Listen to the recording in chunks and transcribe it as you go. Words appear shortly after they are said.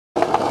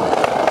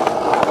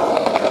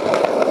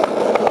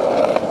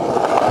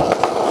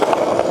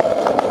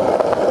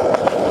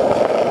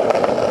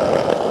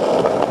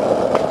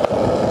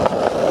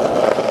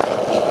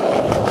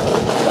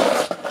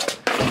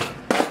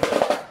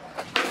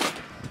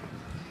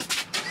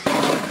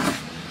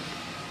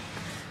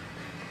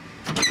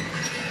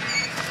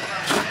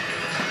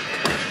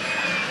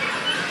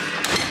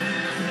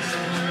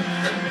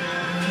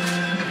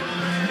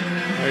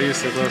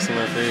close to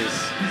my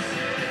face.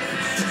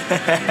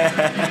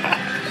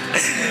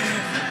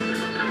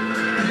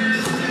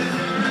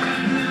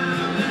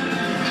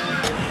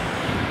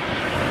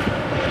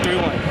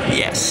 3-1.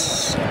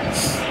 Yes.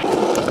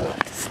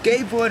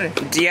 Skateboarding.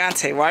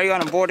 Deontay, why are you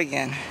on a board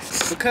again?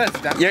 Because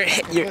that's your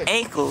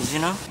ankles, you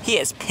know? He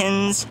has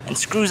pins and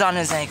screws on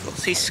his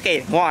ankles. He's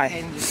skating.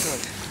 Why?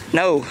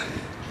 No.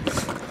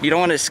 You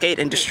don't want to skate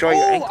and destroy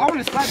your ankle. I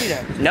want to slap you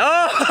there.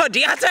 No,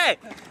 Deontay!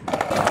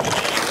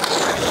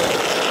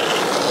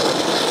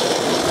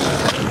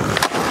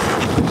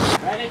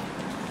 Ready?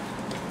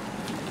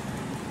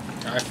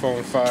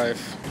 iPhone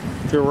 5.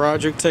 Yo,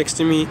 Roderick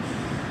texting me.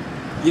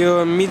 Yo,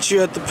 I'll meet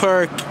you at the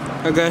park.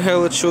 I got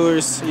hella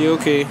chores. You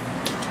okay?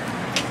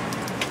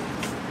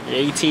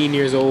 18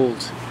 years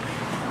old.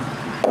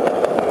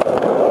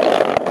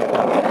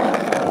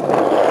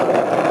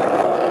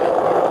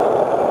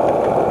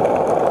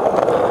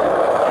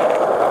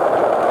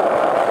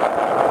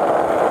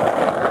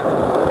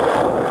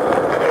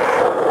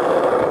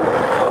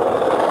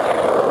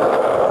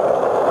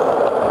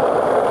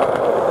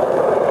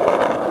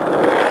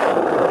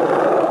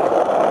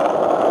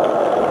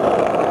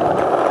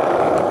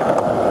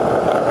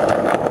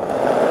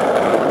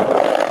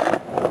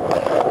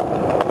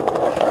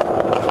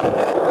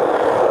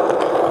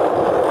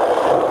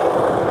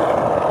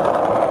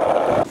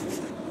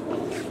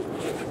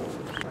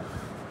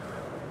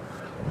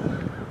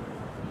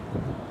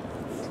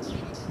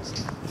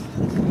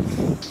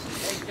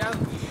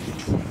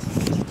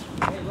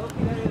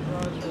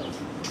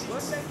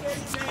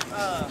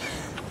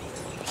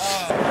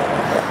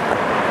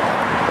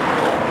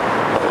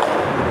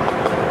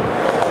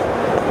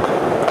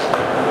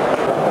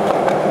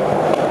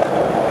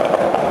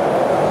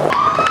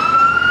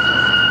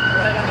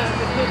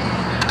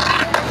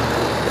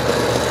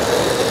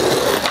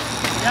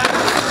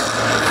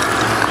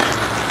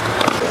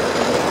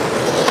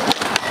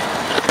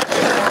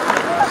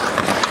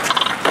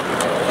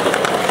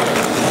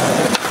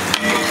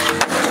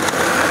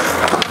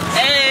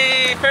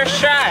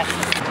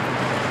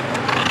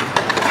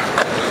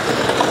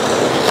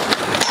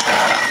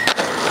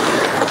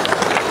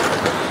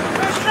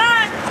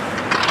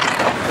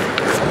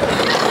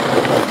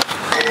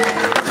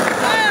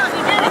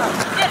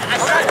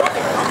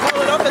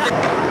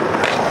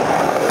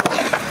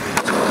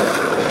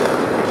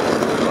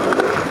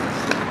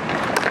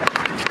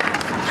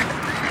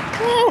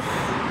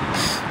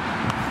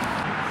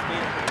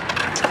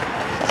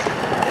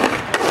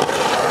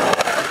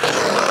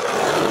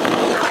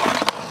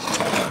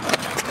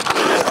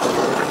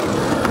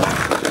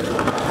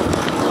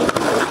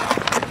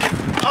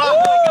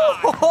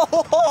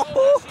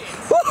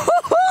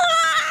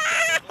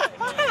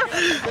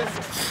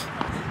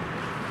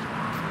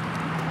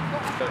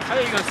 I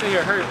know you're gonna say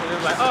you're hurt, and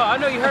they're like, oh, I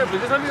know you're hurt, but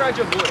just let me ride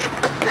your board.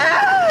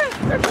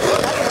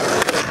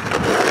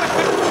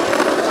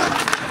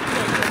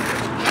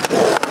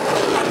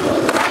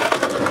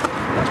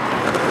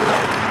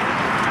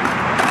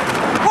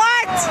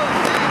 What?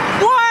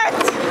 What?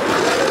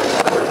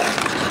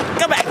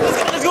 Come back.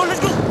 Let's go.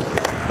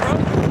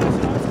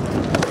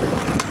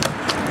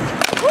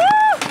 Woo!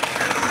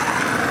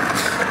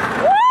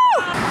 Woo!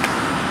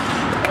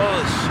 Oh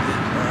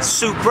shit.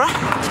 Supra.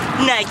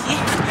 Nike.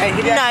 Hey,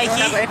 Nike.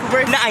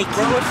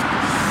 Nike.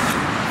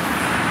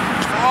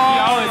 He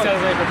always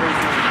has ankle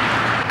bracelet.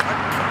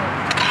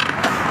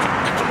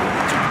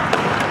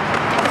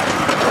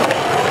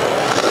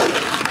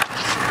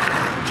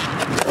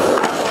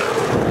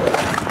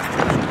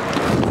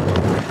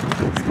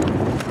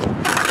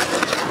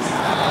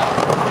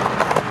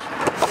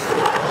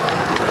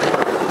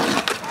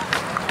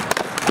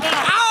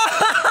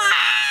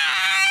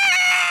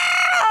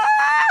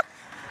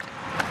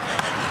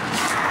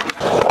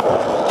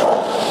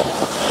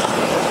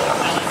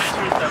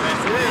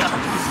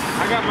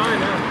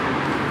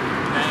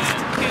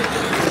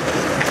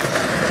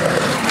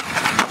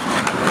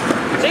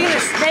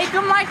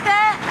 Him like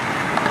that?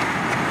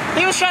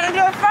 He was trying to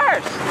do it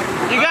first.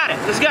 You got it.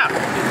 Let's go.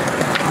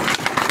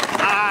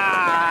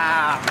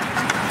 Ah.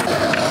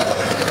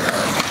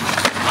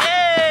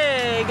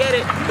 Hey, get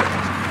it.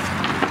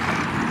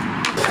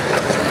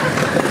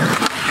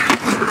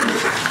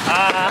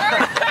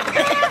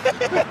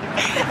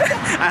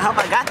 I hope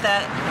I got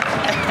that.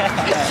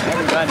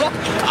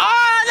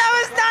 Oh, that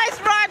was nice,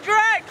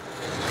 Roderick.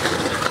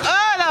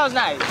 Oh, that was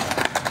nice.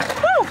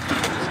 Woo.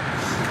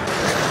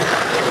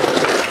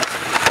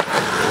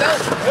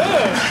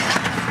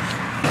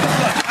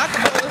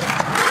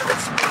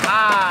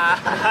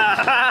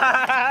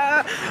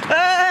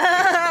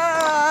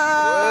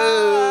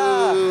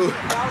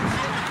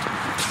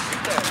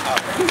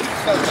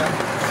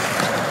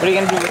 What are you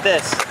gonna do with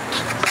this?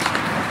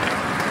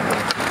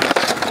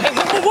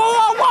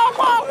 Whoa!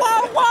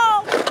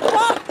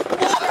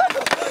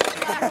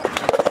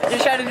 You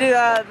trying to do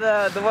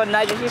the one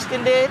Nigel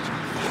Houston did?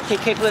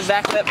 Kickflip,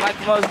 backflip,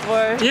 Michael Moses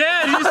board.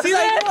 Yeah, did you see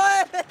that?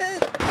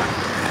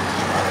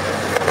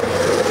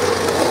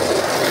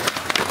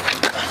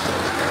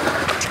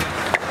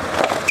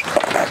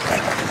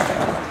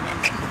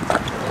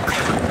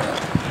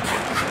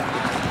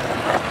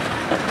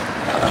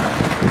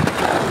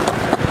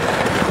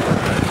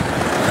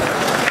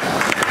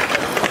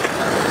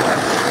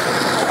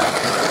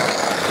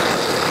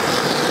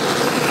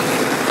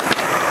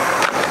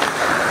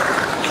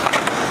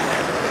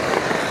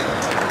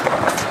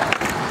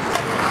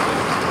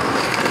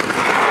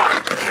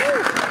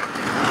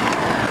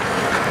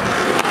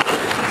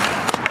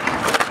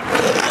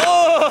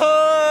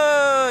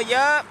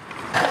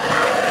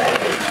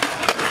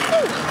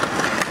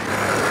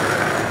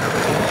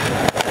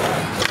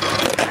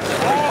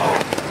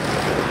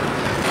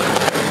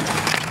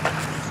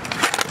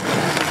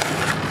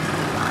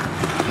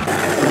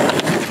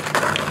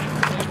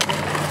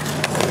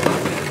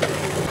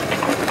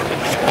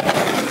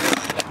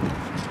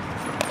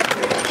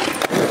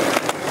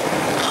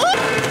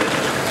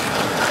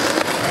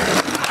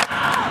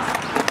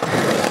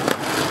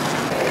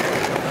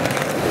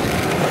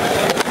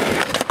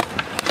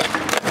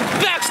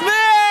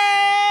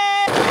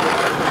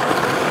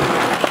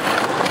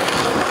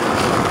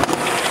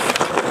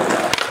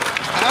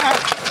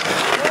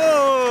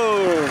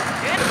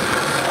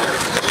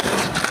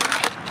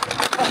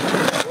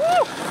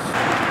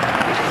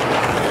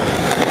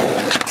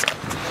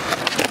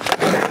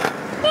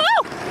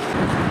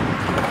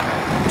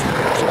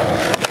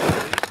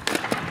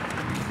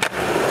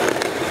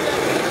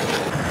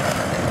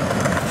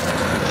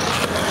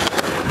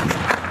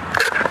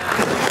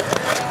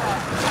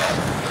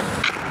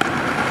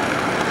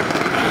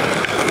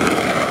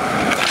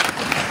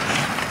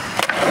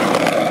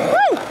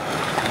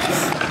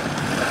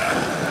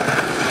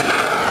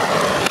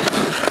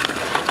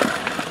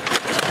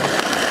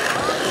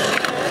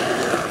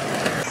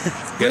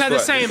 We Guess have the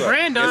what? same Guess what?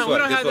 brand Guess on. We what?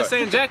 don't Guess have the what?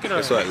 same jacket on.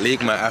 Guess what?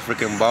 Leak my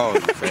African balls,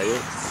 you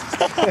faggot.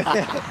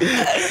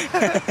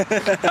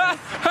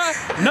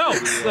 No.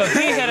 Look,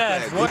 he head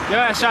ass. Your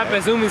ass shop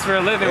at Zoomies for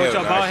a living with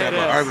your bald head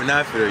ass. Urban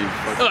Outfitter, you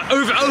fucking.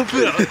 Urban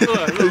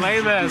Outfitter. You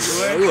lame ass,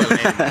 boy. You a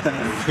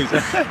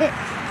lame.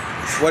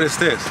 What is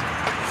this?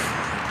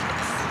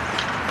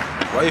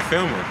 Why are you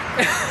filming?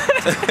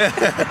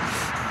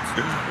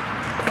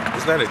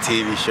 It's not a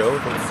TV show.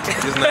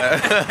 It's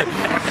not.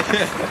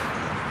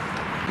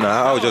 No,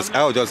 I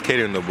was just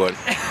kidding though, but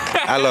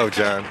I love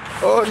John.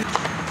 Oh,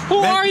 Who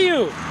are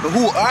you?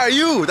 who are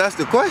you? That's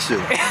the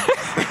question.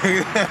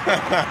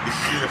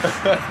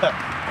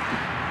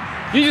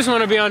 You just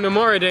want to be on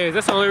Nomura Days.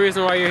 That's the only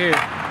reason why you're here. Nah,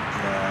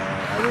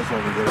 I just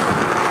want to do it.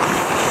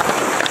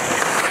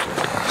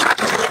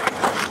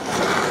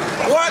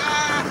 What?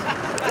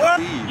 What?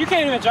 You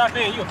can't even drop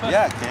in. You a pussy.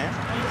 Yeah, I can.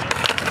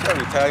 I'm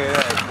retired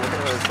ass.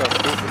 It's so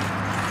stupid.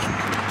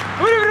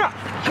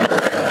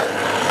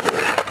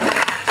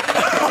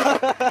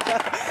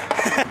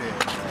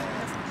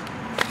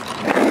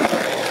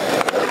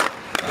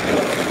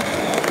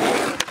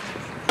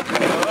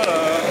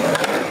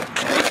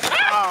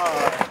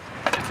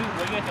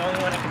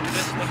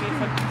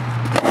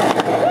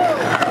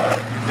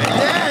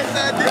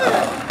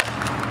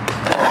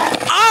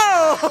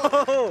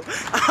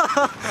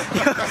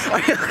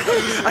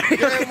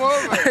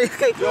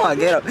 Okay, come on,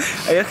 get up.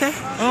 Are you okay?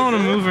 I don't want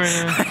to move right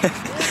now.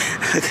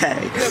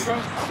 Okay.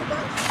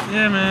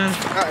 Yeah, man.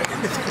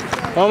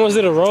 I almost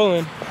did a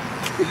rolling.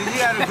 You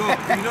gotta go.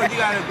 You know you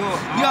gotta go.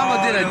 You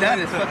almost did a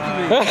Dennis. Fuck you,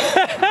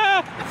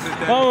 man.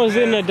 I almost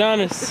did an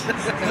Adonis.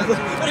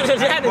 What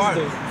did Adonis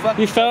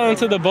do? He fell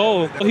into the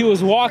bowl. He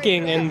was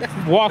walking and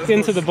walked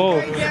into the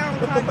bowl.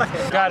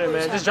 Got it,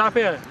 man. Just jump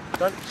in.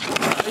 There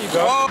you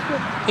go.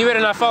 He better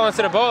not fall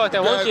into the bowl like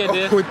that one kid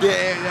did.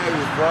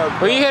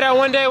 Were you here that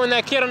one day when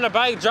that kid on the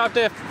bike dropped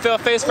it, fell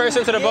face first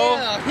into the bowl?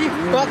 Yeah, he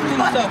fucked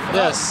himself up.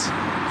 Yes.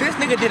 This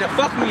nigga did a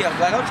fuck me up.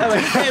 Like, I'm telling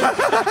you,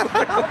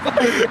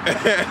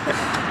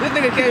 this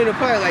nigga came to the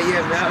party like,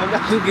 yeah, man, I'm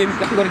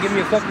gonna give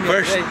me a fuck me up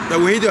First, today.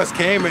 no, he just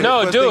came and No,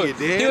 the first dude,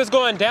 thing he did. he was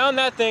going down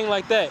that thing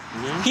like that.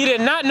 He did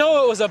not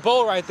know it was a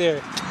bowl right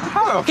there.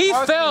 He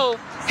fell.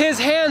 His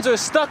hands were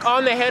stuck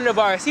on the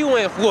handlebars. He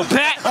went whoop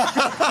back.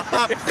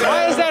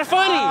 Why is that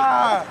funny?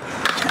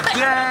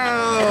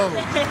 Damn.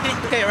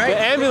 Okay, right?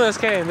 The ambulance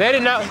came. They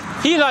did not.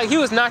 He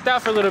was knocked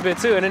out for a little bit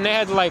too, and then they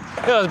had to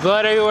there was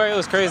blood everywhere. It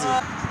was crazy.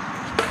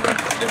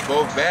 They're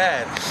both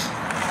bad.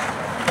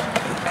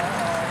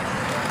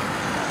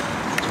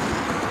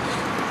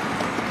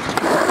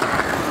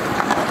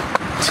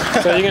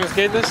 So you gonna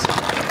skate this?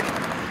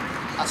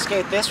 I'll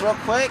skate this real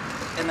quick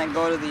and then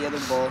go to the other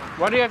bowl.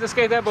 Why do you have to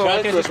skate that bowl?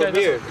 Why can't you skate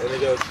this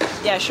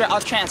one? Yeah, sure.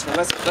 I'll transfer.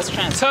 Let's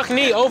transfer. Tuck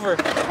knee over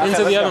into the let's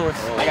other go. one.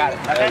 I got it.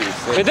 Okay.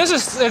 If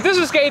this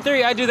was skate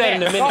 3, I'd do that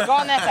in a minute. Go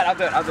on that side. I'll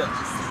do it.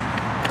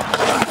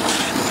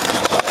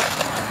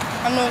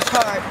 I know it's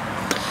hard.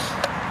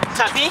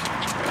 Tuck knee.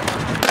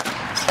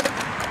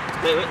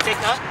 Wait. Take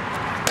that.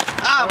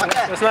 Ah, my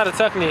God. That's not a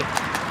tuck knee.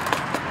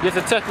 You have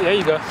to tuck knee. There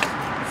you go.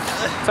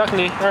 Tuck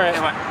knee. All right.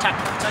 Tuck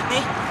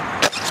knee.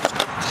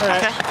 All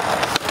right. Okay.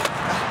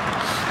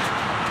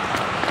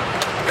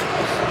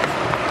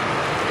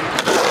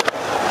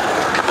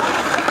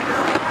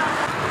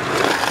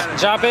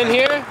 Drop in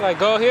here,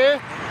 go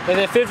here, and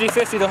then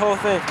 50-50 the whole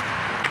thing.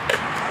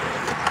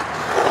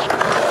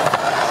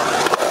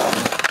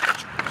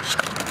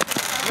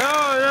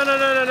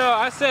 No.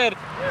 I said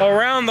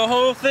around the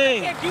whole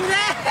thing. Can't do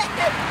that.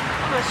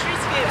 I'm a street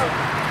skater.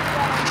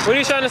 What are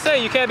you trying to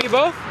say? You can't be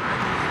both?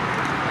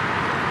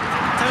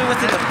 Tell me what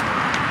to do.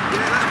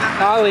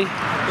 Ollie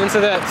into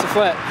that to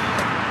flat.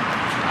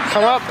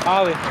 Come up,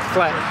 Ollie,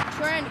 flat.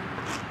 Trendy.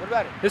 What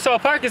about it? This whole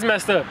park is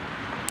messed up.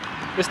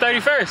 It's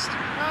 31st.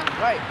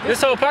 Right.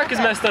 This whole park is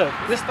messed up.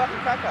 This fucking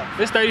crack up.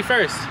 This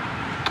 31st.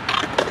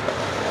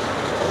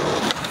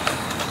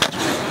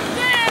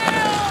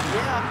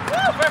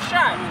 First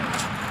try.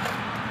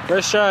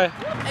 First try.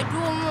 Hey, do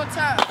it one more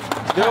time.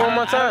 Do it one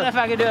more I don't know time. if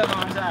I can do it one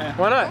more time.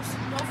 Why not?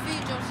 Don't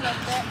feed yourself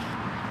that.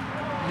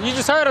 You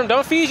just heard him.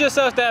 Don't feed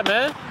yourself that,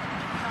 man.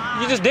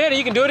 You just did it.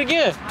 You can do it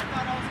again.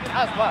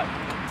 That was luck.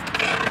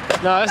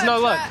 No, that's no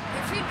luck.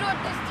 If you do it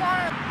this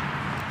time.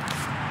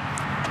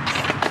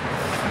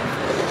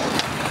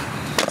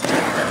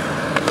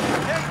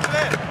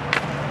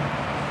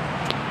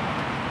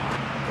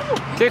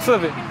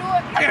 Kickflip it. You can do it.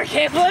 I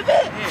can't flip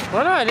it.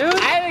 Why not, dude? I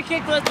haven't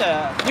kickflipped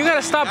it. You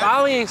gotta stop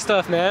ollieing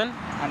stuff, man.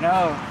 I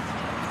know.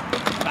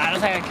 But I don't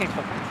think I can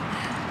kickflip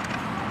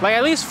it. Like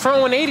at least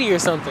front 180 or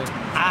something.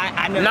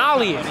 I know.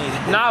 Nollie it.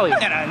 Nollie.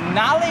 And a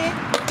nollie?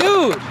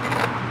 Dude!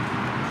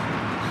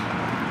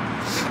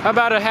 How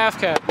about a half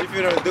cap? If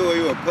you don't do it,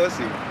 you a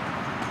pussy.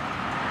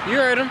 You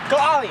heard him. Go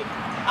ollie.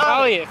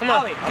 Ollie it. Come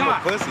on. Ollie, I'm come a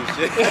on. pussy,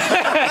 shit.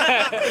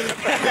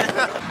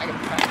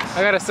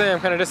 I gotta say, I'm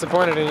kind of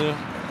disappointed in you.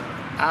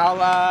 I'll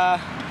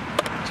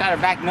try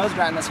to back nose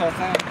grind this whole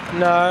thing.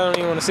 No, I don't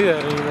even want to see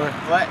that anymore.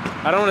 What?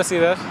 I don't want to see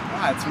that.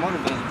 Wow, it's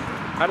motivating.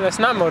 That's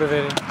not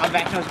motivating. I'll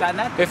back nose grind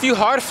that. If you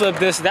hard flip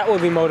this, that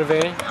would be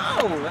motivating.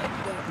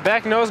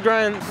 Back nose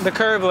grind the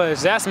curve ledge.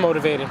 That's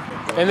motivating.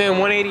 And then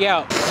 180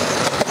 out.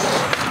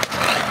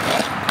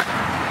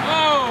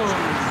 Oh!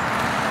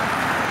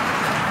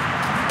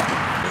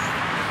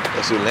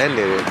 That's who landed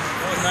it.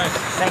 That was nice.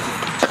 Thank you.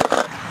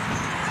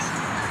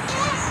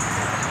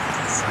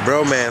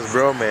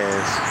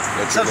 Bromance.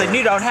 Something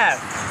you don't have.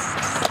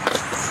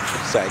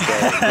 Psych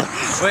that.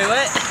 Wait,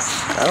 what?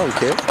 I don't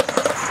care.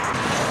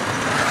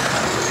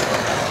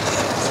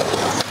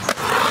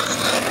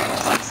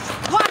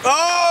 What?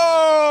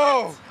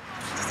 Oh!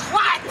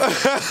 What?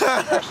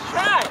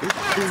 Right.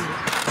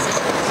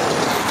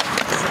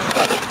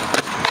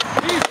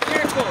 Be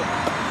careful.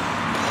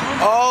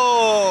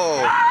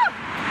 Oh!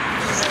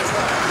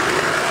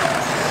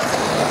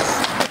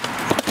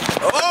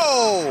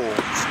 Oh!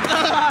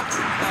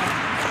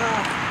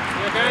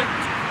 You okay?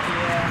 You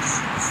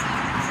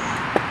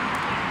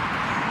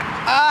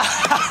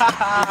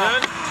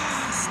done?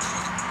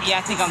 Yeah,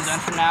 I think I'm done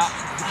for now.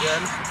 You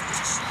done?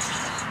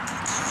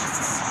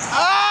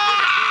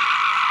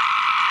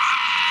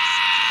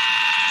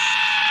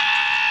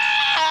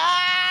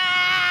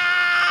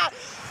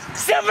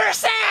 Silver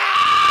Saiyan!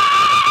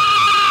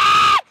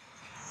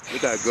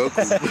 Look at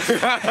Goku.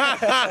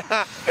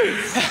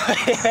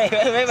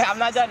 wait, I'm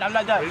not done.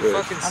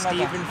 Fucking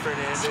Steven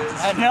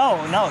Fernandez.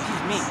 No,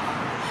 he's me.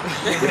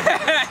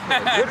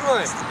 Good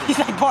one. He's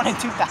like born in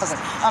 2000.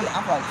 I'm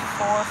like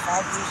 4 or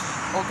 5 years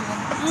older than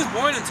him. He was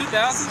born in 2000?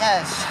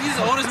 Yes. He's as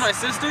old as my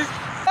sister?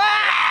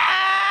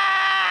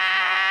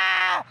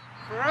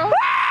 Bro?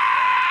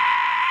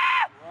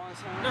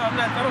 No, I'm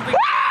not. I don't think.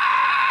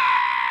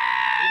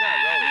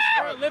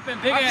 Short lip and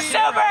big ass.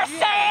 Super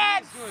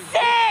Saiyan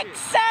 6,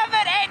 7,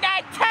 8,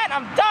 9, 10.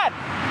 I'm done.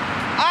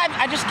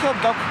 I just killed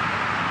Goku.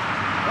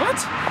 What?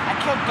 I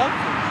killed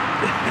Goku.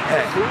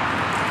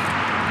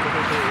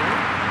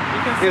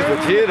 Here's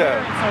Vegeta.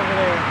 Over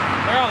there.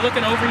 They're all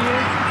looking over you.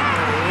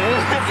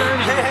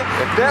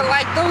 They're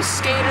like those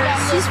skaters.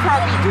 He's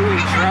probably doing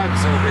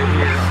drugs over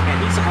here, and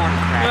he's on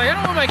You're crack. like, I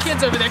don't want my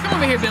kids over there. Come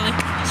over here, Billy.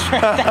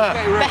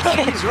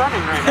 He's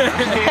running right now.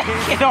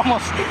 It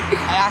almost.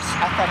 I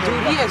thought Dude,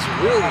 he has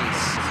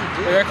wheelies.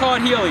 They're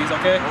called Heelys,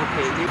 okay?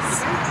 Okay, dude.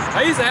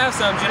 I used to have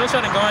some. Jay, don't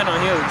try to go in on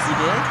Heelys. You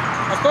did?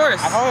 Of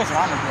course. I've always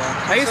wanted to.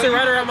 I used to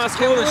ride around my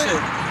school and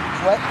shit.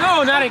 What?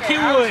 No, not in I was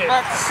Kingwood.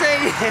 about to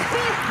say.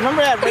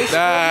 Remember that race?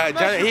 Nah,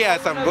 Johnny, he had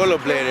some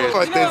rollerbladers.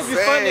 You know, it'd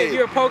be fun if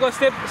you're pogo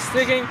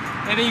sticking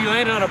and then you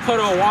landed on a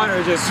puddle of water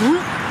and just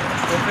whoop.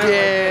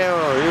 Yeah,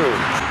 you.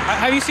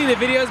 Have you seen the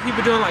videos of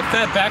people doing like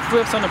fat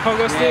backflips on the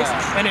pogo sticks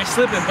and they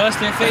slip and bust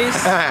their face?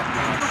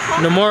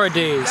 Nomura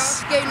Days.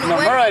 Skating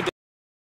away.